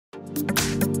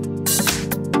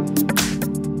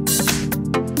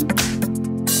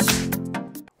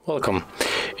Welcome.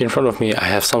 In front of me I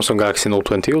have Samsung Galaxy Note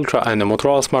 20 Ultra and a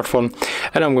Motorola smartphone,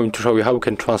 and I'm going to show you how you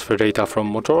can transfer data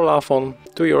from Motorola phone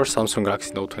to your Samsung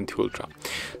Galaxy Note 20 Ultra.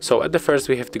 So at the first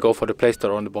we have to go for the Play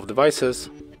Store on both devices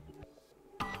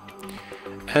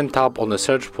and tap on the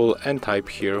search pool and type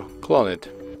here CLONEit.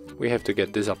 We have to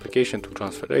get this application to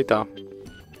transfer data.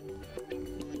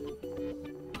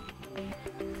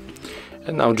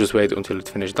 And now just wait until it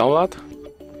finishes download.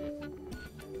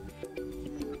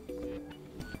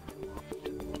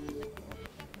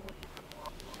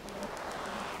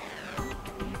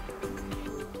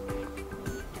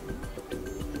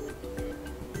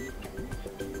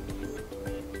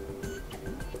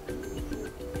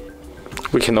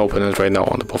 We can open it right now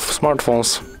on both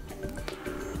smartphones.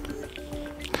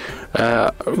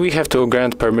 We have to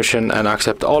grant permission and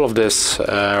accept all of this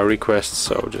requests,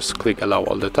 so just click allow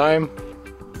all the time.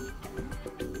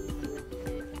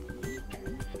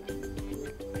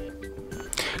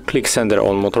 Click sender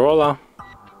on Motorola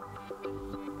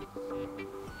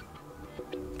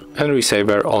and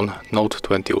receiver on Note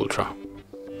 20 Ultra.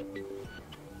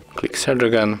 Click send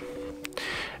again.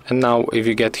 And now if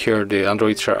you get here the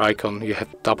Android share icon, you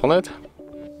have to tap on it.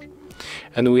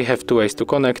 And we have two ways to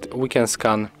connect. We can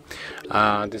scan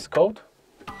this code,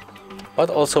 but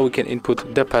also we can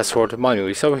input the password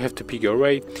manually. So we have to pick your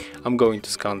way. I'm going to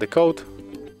scan the code.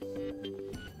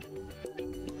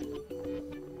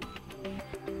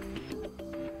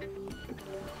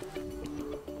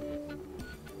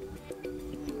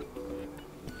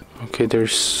 Okay,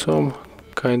 there's some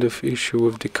kind of issue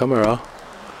with the camera.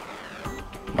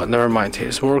 But never mind,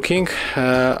 it's working.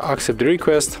 Accept the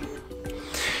request,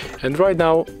 and right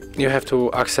now you have to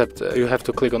accept. You have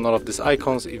to click on all of these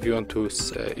icons if you want to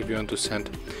send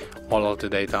all of the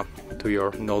data to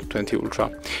your Note 20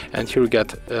 Ultra. And here you get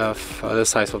the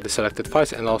size of the selected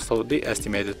files and also the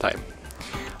estimated time.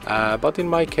 But in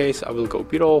my case, I will go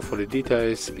below for the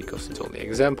details because it's only an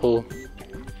example.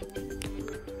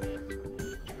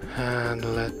 And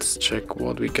let's check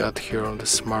what we got here on the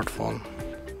smartphone.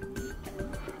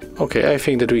 Okay, I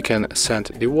think that we can send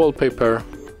the wallpaper.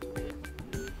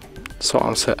 So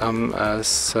I'm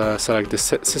select the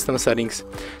system settings,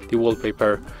 the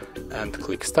wallpaper, and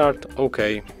click start.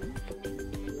 Okay,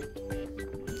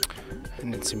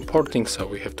 and it's importing, so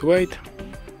we have to wait.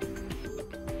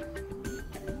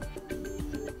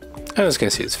 And as you can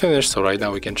see, it's finished. So right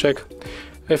now we can check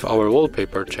if our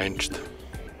wallpaper changed.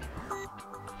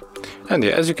 And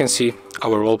yeah, as you can see,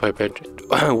 our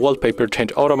wallpaper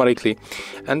changed automatically,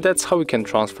 and that's how we can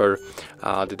transfer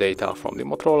the data from the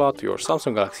Motorola to your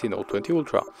Samsung Galaxy Note 20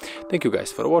 Ultra. Thank you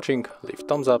guys for watching. Leave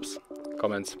thumbs ups,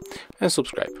 comments, and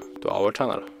subscribe to our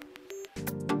channel.